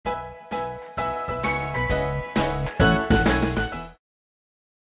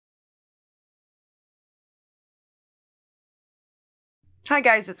Hi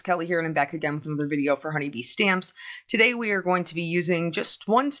guys, it's Kelly here and I'm back again with another video for Honeybee Stamps. Today we are going to be using just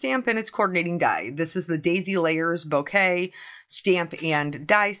one stamp and its coordinating die. This is the Daisy Layers Bouquet stamp and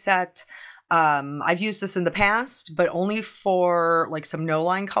die set. I've used this in the past, but only for like some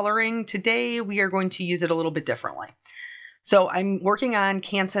no-line coloring. Today we are going to use it a little bit differently. So I'm working on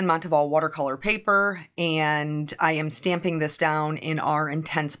Canson Monteval watercolor paper and I am stamping this down in our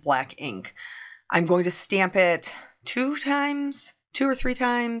intense black ink. I'm going to stamp it two or three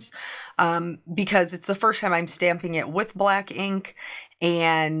times, because it's the first time I'm stamping it with black ink,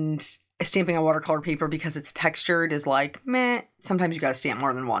 and stamping on watercolor paper because it's textured is like, meh, sometimes you gotta stamp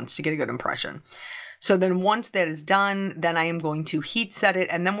more than once to get a good impression. So then once that is done, then I am going to heat set it,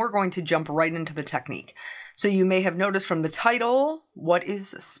 and then we're going to jump right into the technique. So you may have noticed from the title, what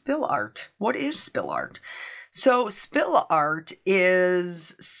is spill art? What is spill art? So spill art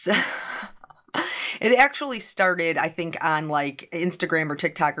is... It actually started, I think, on like Instagram or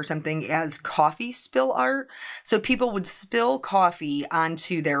TikTok or something as coffee spill art. So people would spill coffee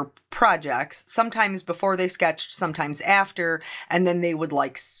onto their projects, sometimes before they sketched, sometimes after, and then they would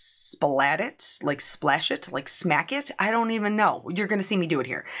like splat it, like splash it, like smack it. I don't even know. You're going to see me do it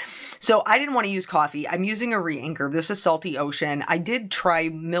here. So I didn't want to use coffee. I'm using a re-inker. This is Salty Ocean. I did try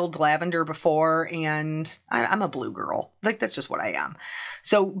milled lavender before, and I'm a blue girl. Like, that's just what I am.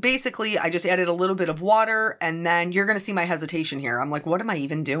 So basically, I just added a little bit of water, and then you're going to see my hesitation here. I'm like, what am I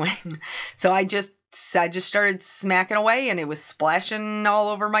even doing? So I just started smacking away, and it was splashing all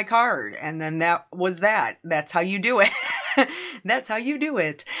over my card. And then that was that. That's how you do it. That's how you do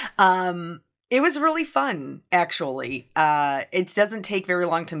it. It was really fun, actually. It doesn't take very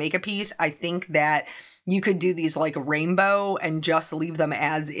long to make a piece. I think that you could do these like rainbow and just leave them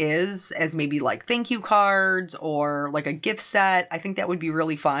as is, as maybe like thank you cards or like a gift set. I think that would be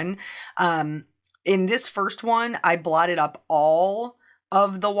really fun. In this first one, I blotted up all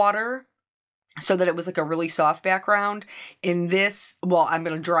of the water so that it was like a really soft background. In this, well, I'm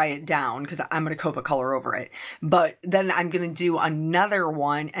going to dry it down because I'm going to coat a color over it. But then I'm going to do another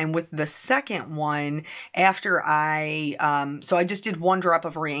one. And with the second one, after so I just did one drop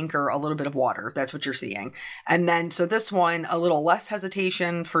of re-inker, a little bit of water. That's what you're seeing. And then, so this one, a little less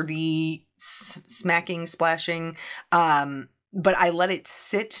hesitation for the smacking, splashing. But I let it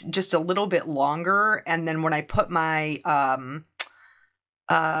sit just a little bit longer. And then when I put my,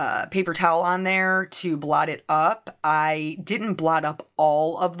 paper towel on there to blot it up, I didn't blot up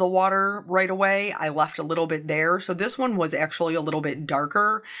all of the water right away. I left a little bit there. So this one was actually a little bit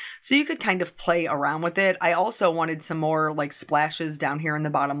darker. So you could kind of play around with it. I also wanted some more like splashes down here in the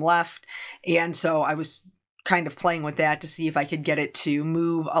bottom left. And so I was kind of playing with that to see if I could get it to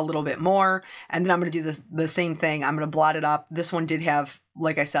move a little bit more. And then I'm going to do the same thing. I'm going to blot it up. This one did have,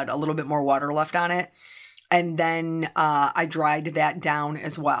 like I said, a little bit more water left on it. And then I dried that down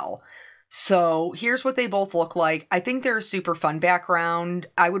as well. So here's what they both look like. I think they're a super fun background.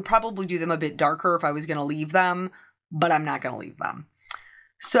 I would probably do them a bit darker if I was going to leave them, but I'm not going to leave them.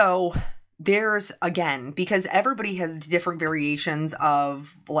 So there's, again, because everybody has different variations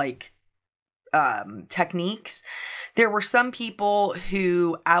of like techniques. There were some people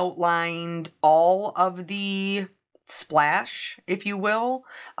who outlined all of the splash, if you will,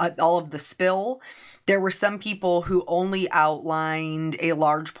 all of the spill. There were some people who only outlined a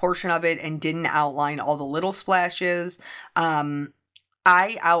large portion of it and didn't outline all the little splashes.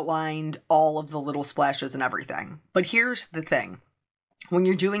 I outlined all of the little splashes and everything. But here's the thing. When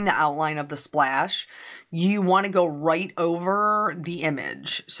you're doing the outline of the splash, you want to go right over the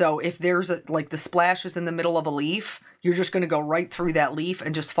image. So if there's like the splash is in the middle of a leaf, you're just going to go right through that leaf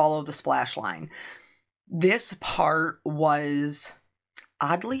and just follow the splash line. This part was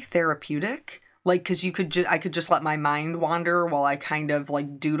oddly therapeutic, like, because I could just let my mind wander while I kind of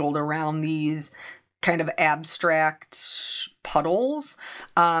like doodled around these kind of abstract puddles.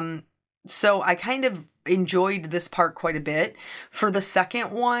 So I kind of enjoyed this part quite a bit. For the second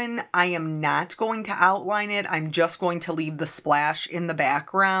one, I am not going to outline it. I'm just going to leave the splash in the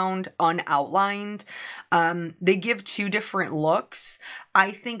background unoutlined. They give two different looks.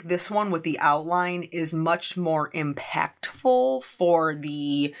 I think this one with the outline is much more impactful for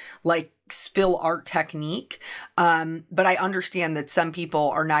the like spill art technique. But I understand that some people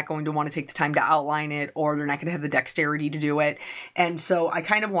are not going to want to take the time to outline it, or they're not going to have the dexterity to do it. And so I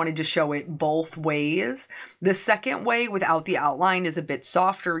kind of wanted to show it both ways. The second way without the outline is a bit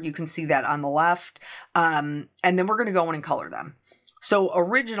softer. You can see that on the left. And then we're going to go in and color them. So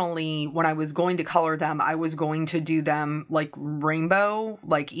originally, when I was going to color them, I was going to do them like rainbow,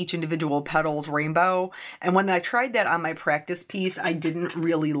 like each individual petal's rainbow. And when I tried that on my practice piece, I didn't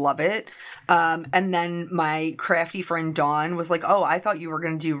really love it. And then my crafty friend Dawn was like, oh, I thought you were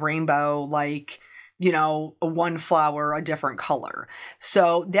going to do rainbow, like, you know, one flower, a different color.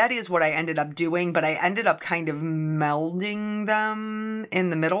 So that is what I ended up doing, but I ended up kind of melding them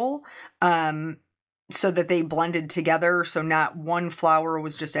in the middle. So that they blended together. So not one flower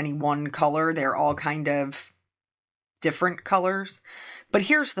was just any one color. They're all kind of different colors. But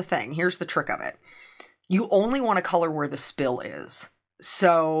here's the thing. Here's the trick of it. You only want to color where the spill is.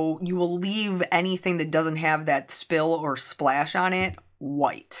 So you will leave anything that doesn't have that spill or splash on it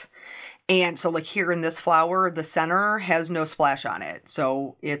white. And so like here in this flower, the center has no splash on it.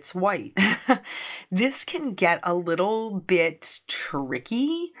 So it's white. This can get a little bit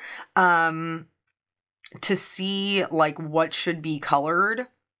tricky. To see like what should be colored,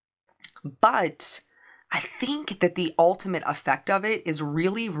 but I think that the ultimate effect of it is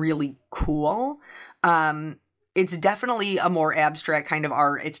really, really cool. It's definitely a more abstract kind of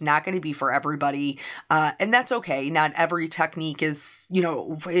art. It's not going to be for everybody, and that's okay. Not every technique is, you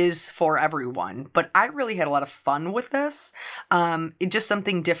know, is for everyone, but I really had a lot of fun with this. It's just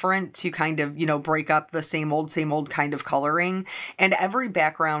something different to kind of, you know, break up the same old kind of coloring, and every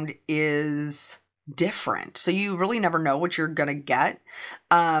background is different. So you really never know what you're gonna get.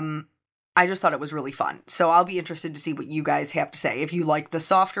 I just thought it was really fun. So I'll be interested to see what you guys have to say. If you like the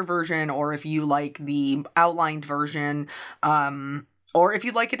softer version or if you like the outlined version, or if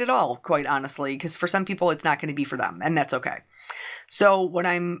you like it at all, quite honestly, because for some people it's not going to be for them, and that's okay. So when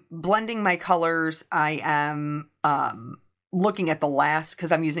I'm blending my colors, I am looking at the last,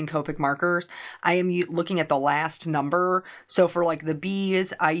 because I'm using Copic markers, I am looking at the last number. So for like the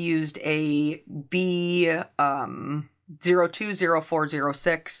B's, I used a B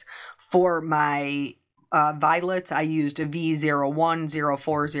 020406. For my violets, I used a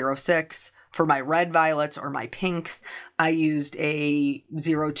V010406. For my red violets or my pinks, I used a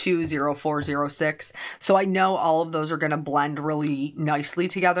 020406. So I know all of those are going to blend really nicely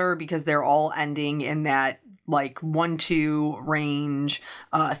together because they're all ending in that like 1-2 range,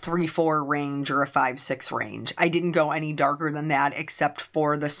 3-4 range, or a 5-6 range. I didn't go any darker than that except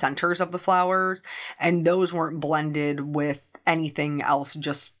for the centers of the flowers, and those weren't blended with anything else,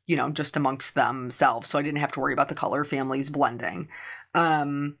 just, you know, just amongst themselves. So I didn't have to worry about the color families blending.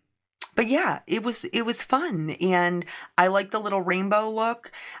 But yeah, it was fun, and I like the little rainbow look.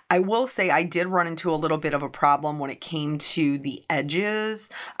 I will say I did run into a little bit of a problem when it came to the edges,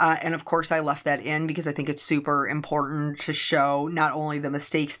 and of course I left that in because I think it's super important to show not only the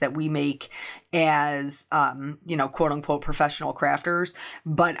mistakes that we make as, you know, quote unquote professional crafters,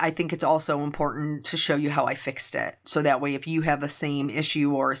 but I think it's also important to show you how I fixed it. So that way, if you have the same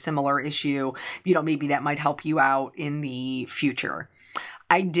issue or a similar issue, you know, maybe that might help you out in the future.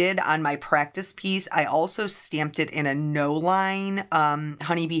 I did on my practice piece, I also stamped it in a no line.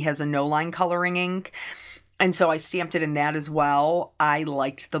 Honeybee has a no line coloring ink. And so I stamped it in that as well. I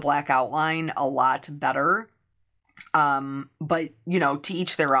liked the black outline a lot better. But you know, to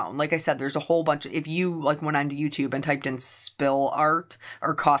each their own. Like I said, there's a whole bunch of, if you like went onto YouTube and typed in spill art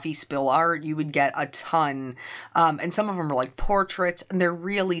or coffee spill art, you would get a ton. And some of them are like portraits and they're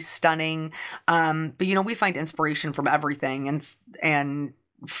really stunning. But you know, we find inspiration from everything. And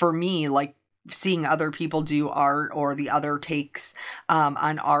for me, like seeing other people do art or the other takes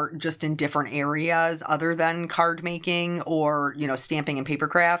on art just in different areas other than card making or, you know, stamping and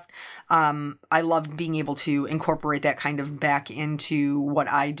papercraft. I loved being able to incorporate that kind of back into what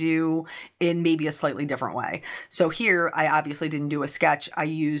I do in maybe a slightly different way. So here, I obviously didn't do a sketch. I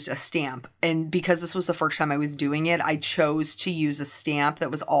used a stamp. And because this was the first time I was doing it, I chose to use a stamp that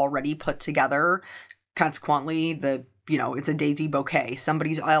was already put together. Consequently, you know, it's a daisy bouquet.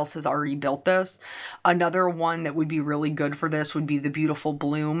 Somebody else has already built this. Another one that would be really good for this would be the beautiful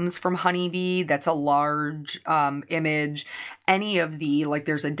blooms from Honeybee. That's a large image. Any of the, like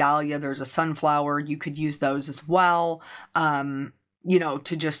there's a dahlia, there's a sunflower. You could use those as well. You know,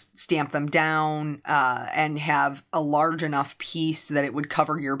 to just stamp them down and have a large enough piece that it would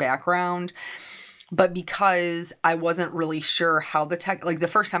cover your background. But because I wasn't really sure how like the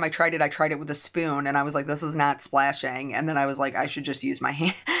first time I tried it with a spoon and I was like, this is not splashing. And then I was like, I should just use my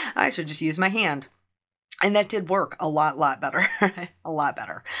hand. I should just use my hand. And that did work a lot better, a lot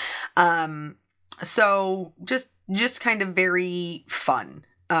better. So just kind of very fun.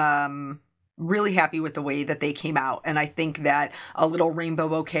 really happy with the way that they came out. And I think that a little rainbow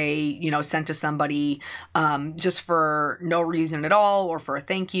bouquet, you know, sent to somebody just for no reason at all, or for a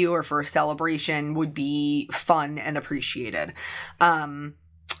thank you, or for a celebration, would be fun and appreciated.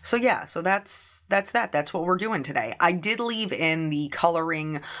 So yeah, so that's that. That's what we're doing today. I did leave in the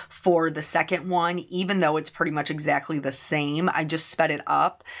coloring for the second one, even though it's pretty much exactly the same. I just sped it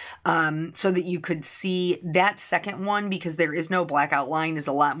up so that you could see that second one, because there is no black outline, is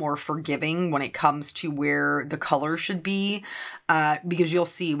a lot more forgiving when it comes to where the color should be. Because you'll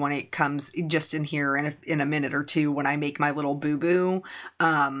see when it comes just in here in a minute or two, when I make my little boo-boo,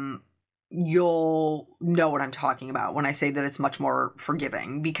 you'll know what I'm talking about when I say that it's much more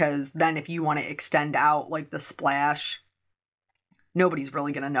forgiving, because then if you want to extend out like the splash, nobody's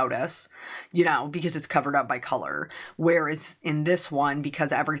really going to notice, you know, because it's covered up by color. Whereas in this one,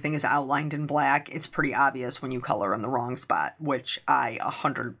 because everything is outlined in black, it's pretty obvious when you color in the wrong spot, which I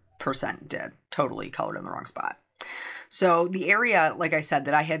 100% did. Totally colored in the wrong spot. So the area, like I said,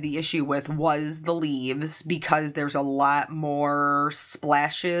 that I had the issue with was the leaves, because there's a lot more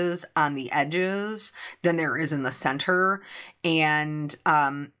splashes on the edges than there is in the center. And,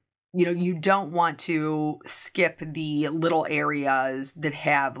 you know, you don't want to skip the little areas that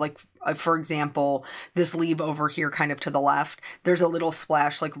have, like, for example, this leaf over here kind of to the left, there's a little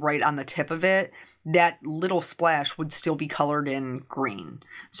splash like right on the tip of it. That little splash would still be colored in green.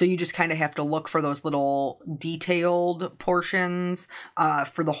 So you just kind of have to look for those little detailed portions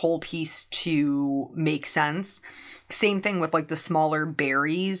for the whole piece to make sense. Same thing with like the smaller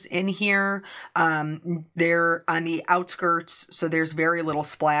berries in here. They're on the outskirts, so there's very little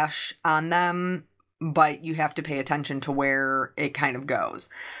splash on them, but you have to pay attention to where it kind of goes.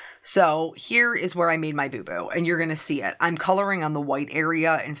 So here is where I made my boo-boo, and you're going to see it. I'm coloring on the white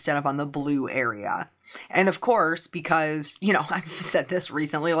area instead of on the blue area. And of course, because, you know, I've said this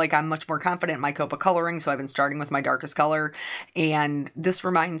recently, like I'm much more confident in my Copa coloring, so I've been starting with my darkest color. And this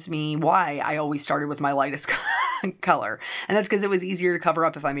reminds me why I always started with my lightest color. And that's because it was easier to cover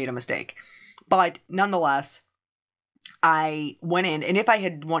up if I made a mistake. But nonetheless, I went in, and if I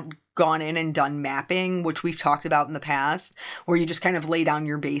had gone in and done mapping, which we've talked about in the past, where you just kind of lay down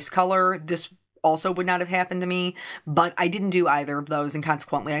your base color, this also would not have happened to me, but I didn't do either of those, and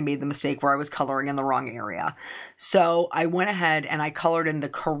consequently I made the mistake where I was coloring in the wrong area. So I went ahead and I colored in the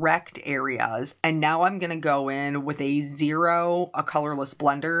correct areas, and now I'm going to go in with a colorless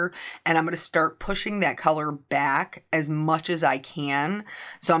blender, and I'm going to start pushing that color back as much as I can.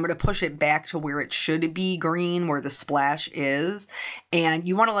 So I'm going to push it back to where it should be green, where the splash is, and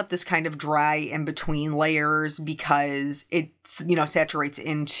you want to let this kind of dry in between layers, because it's, you know, saturates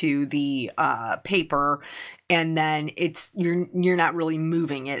into the paper, and then you're not really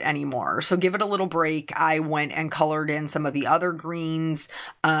moving it anymore. So give it a little break. I went and colored in some of the other greens,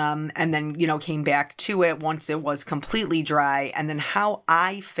 and then, you know, came back to it once it was completely dry. And then how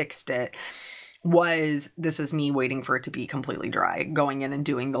I fixed it was, this is me waiting for it to be completely dry, going in and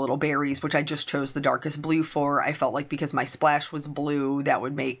doing the little berries, which I just chose the darkest blue for. I felt like because my splash was blue, that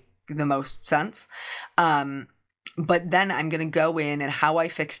would make the most sense. But then I'm going to go in, and how I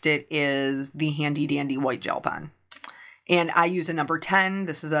fixed it is the handy dandy white gel pen. And I use a number 10.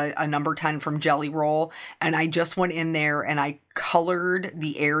 This is a number 10 from Jelly Roll. And I just went in there and I colored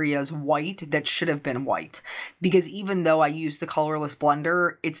the areas white that should have been white. Because even though I use the colorless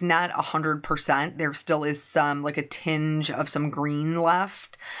blender, it's not 100%. There still is some, like a tinge of some green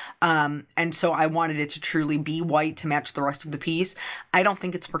left. And so I wanted it to truly be white to match the rest of the piece. I don't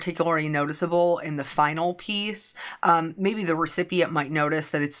think it's particularly noticeable in the final piece. Maybe the recipient might notice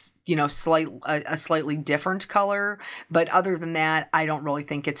that it's, you know, a slightly different color. But other than that, I don't really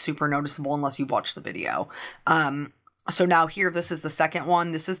think it's super noticeable unless you've watched the video. So now here, this is the second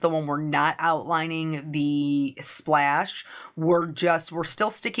one. This is the one we're not outlining the splash. We're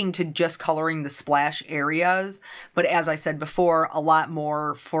still sticking to just coloring the splash areas. But as I said before, a lot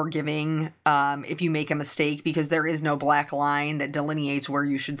more forgiving if you make a mistake, because there is no black line that delineates where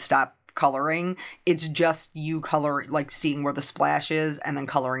you should stop coloring. It's just you color, like seeing where the splash is and then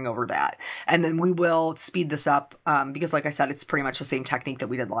coloring over that. And then we will speed this up because, like I said, it's pretty much the same technique that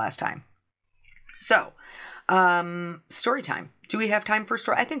we did the last time. So story time. Do we have time for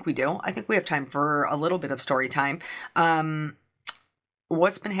story? I think we do. I think we have time for a little bit of story time.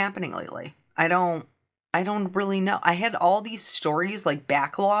 What's been happening lately? I don't really know. I had all these stories like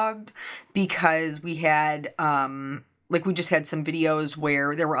backlogged because we had, like we just had some videos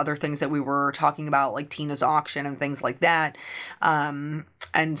where there were other things that we were talking about, like Tina's auction and things like that. And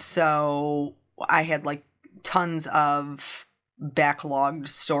so I had like tons of backlogged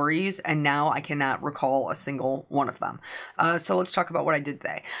stories, and now I cannot recall a single one of them. So let's talk about what I did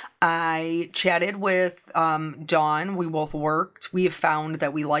today. I chatted with Dawn. We both worked. We have found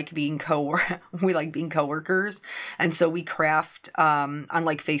that we like being coworkers, and so we craft on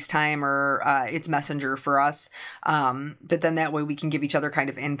like FaceTime or it's Messenger for us. But then that way we can give each other kind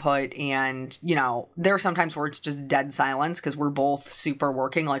of input, and you know, there are sometimes where it's just dead silence because we're both super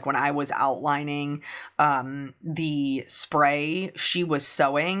working. Like when I was outlining the spray, she was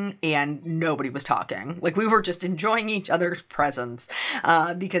sewing and nobody was talking. Like we were just enjoying each other's presence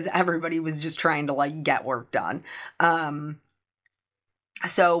because everybody was just trying to like get work done.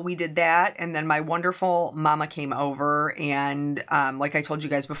 So we did that, and then my wonderful mama came over, and like I told you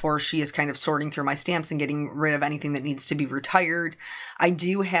guys before, she is kind of sorting through my stamps and getting rid of anything that needs to be retired. I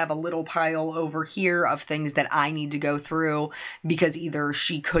do have a little pile over here of things that I need to go through because either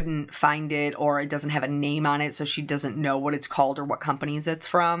she couldn't find it or it doesn't have a name on it, so she doesn't know what it's called or what companies it's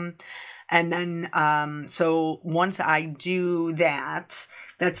from. And then, so once I do that,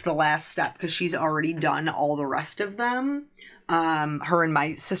 that's the last step because she's already done all the rest of them. Her and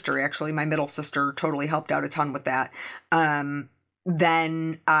my sister, actually, my middle sister totally helped out a ton with that.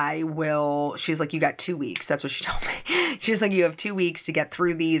 Then I will, she's like, you got 2 weeks. That's what she told me. She's like, you have 2 weeks to get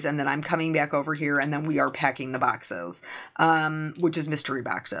through these. And then I'm coming back over here and then we are packing the boxes, which is mystery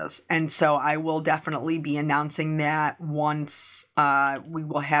boxes. And so I will definitely be announcing that once, we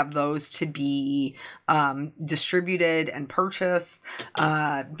will have those to be, distributed and purchased,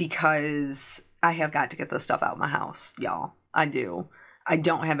 because I have got to get this stuff out of my house, y'all. I do. I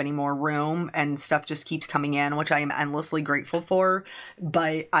don't have any more room and stuff just keeps coming in, which I am endlessly grateful for,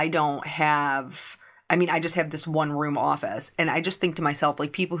 but I don't have, I mean, I just have this one room office, and I just think to myself,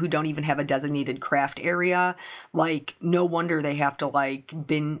 like, people who don't even have a designated craft area, like, no wonder they have to, like,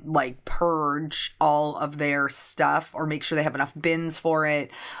 purge all of their stuff or make sure they have enough bins for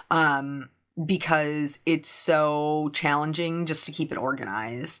it, because it's so challenging just to keep it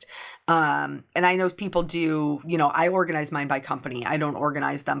organized. And I know people do, you know, I organize mine by company. I don't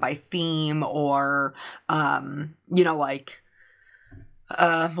organize them by theme or, you know, like,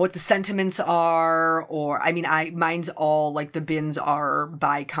 what the sentiments are, or, I mean, mine's all, like, the bins are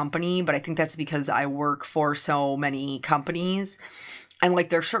by company, but I think that's because I work for so many companies. And, like,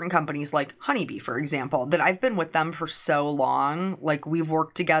 there are certain companies, like Honeybee, for example, that I've been with them for so long. Like, we've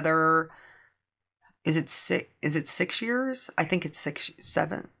worked together. Is it 6 years? I think it's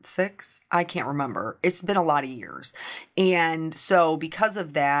 6. I can't remember. It's been a lot of years. And so because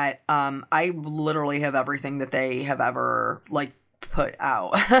of that, I literally have everything that they have ever, like, put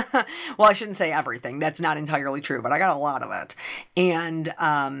out. Well, I shouldn't say everything. That's not entirely true, but I got a lot of it. And,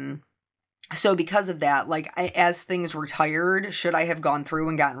 so because of that, like, as things retired, should I have gone through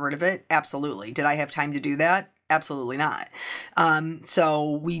and gotten rid of it? Absolutely. Did I have time to do that? Absolutely not.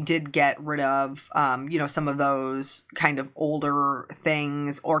 So we did get rid of, you know, some of those kind of older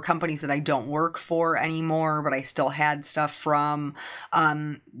things or companies that I don't work for anymore, but I still had stuff from,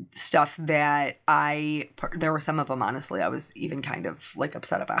 stuff that there were some of them, honestly, I was even kind of like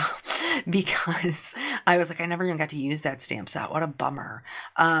upset about because I was like, I never even got to use that stamp set. What a bummer.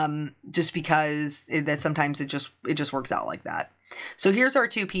 Just because that sometimes it just works out like that. So here's our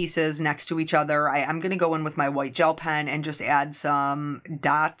two pieces next to each other. I'm going to go in with my white gel pen and just add some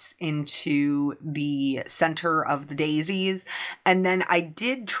dots into the center of the daisies. And then I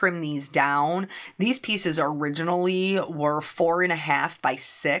did trim these down. These pieces originally were 4.5 by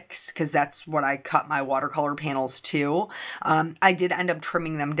 6 because that's what I cut my watercolor panels to. I did end up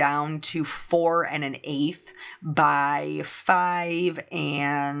trimming them down to 4 1/8 by 5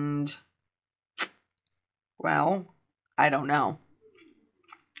 and, well, I don't know.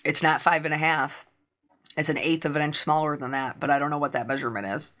 It's not 5.5. It's 1/8 of an inch smaller than that, but I don't know what that measurement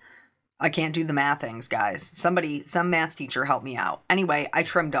is. I can't do the mathings, guys. Some math teacher help me out. Anyway, I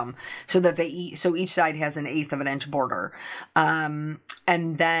trimmed them so that so each side has 1/8 of an inch border.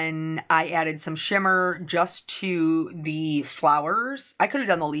 And then I added some shimmer just to the flowers. I could have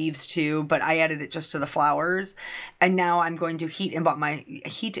done the leaves too, but I added it just to the flowers. And now I'm going to heat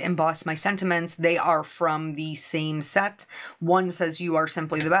emboss my sentiments. They are from the same set. One says "You are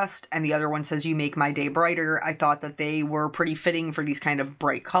simply the best," and the other one says "You make my day brighter." I thought that they were pretty fitting for these kind of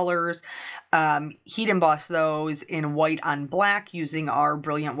bright colors. Heat emboss those in white on black using our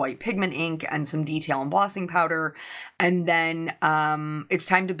Brilliant White pigment ink and some detail embossing powder. And then it's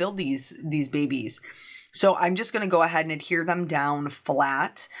time to build these babies. So I'm just going to go ahead and adhere them down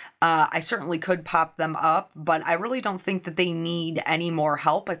flat. I certainly could pop them up, but I really don't think that they need any more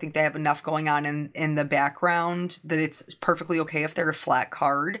help. I think they have enough going on in the background that it's perfectly okay if they're a flat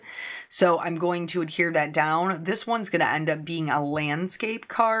card. So I'm going to adhere that down. This one's going to end up being a landscape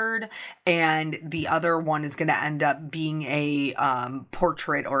card, and the other one is going to end up being a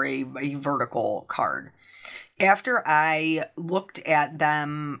portrait or a vertical card. After I looked at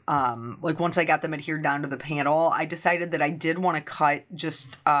them, like once I got them adhered down to the panel, I decided that I did want to cut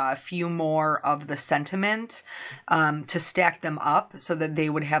just a few more of the sentiment to stack them up so that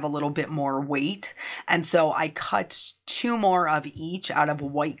they would have a little bit more weight. And so I cut 2 more of each out of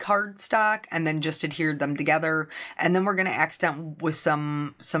white cardstock and then just adhered them together. And then we're going to accent with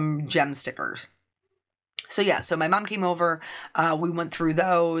some gem stickers. So yeah, so my mom came over, we went through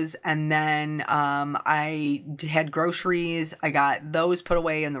those, and then I had groceries. I got those put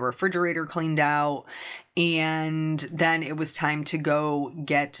away in the refrigerator, cleaned out, and then it was time to go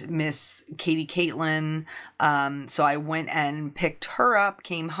get Miss Katie Caitlin. So I went and picked her up,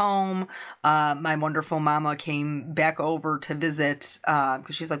 came home. My wonderful mama came back over to visit,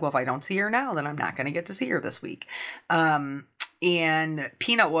 because she's like, well, if I don't see her now, then I'm not going to get to see her this week. And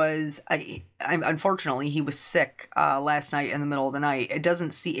Peanut was, unfortunately, he was sick last night in the middle of the night.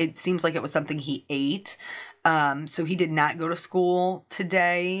 It seems like it was something he ate. So he did not go to school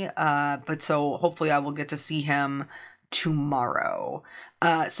today. But so hopefully I will get to see him tomorrow.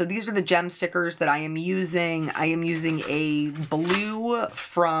 So these are the gem stickers that I am using. I am using a blue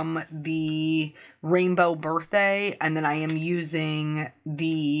from the Rainbow Birthday, and then I am using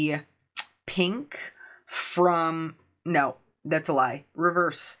the pink from, no, that's a lie.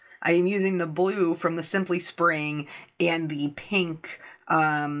 Reverse. I am using the blue from the Simply Spring and the pink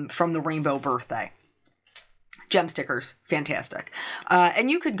from the Rainbow Birthday. Gem stickers. Fantastic. And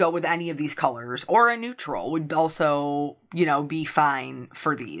you could go with any of these colors, or a neutral would also, you know, be fine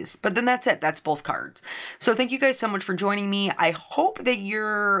for these. But then that's it. That's both cards. So thank you guys so much for joining me. I hope that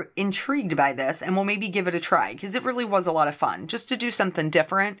you're intrigued by this and will maybe give it a try, because it really was a lot of fun just to do something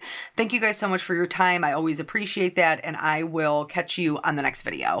different. Thank you guys so much for your time. I always appreciate that, and I will catch you on the next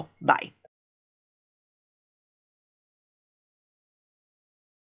video. Bye.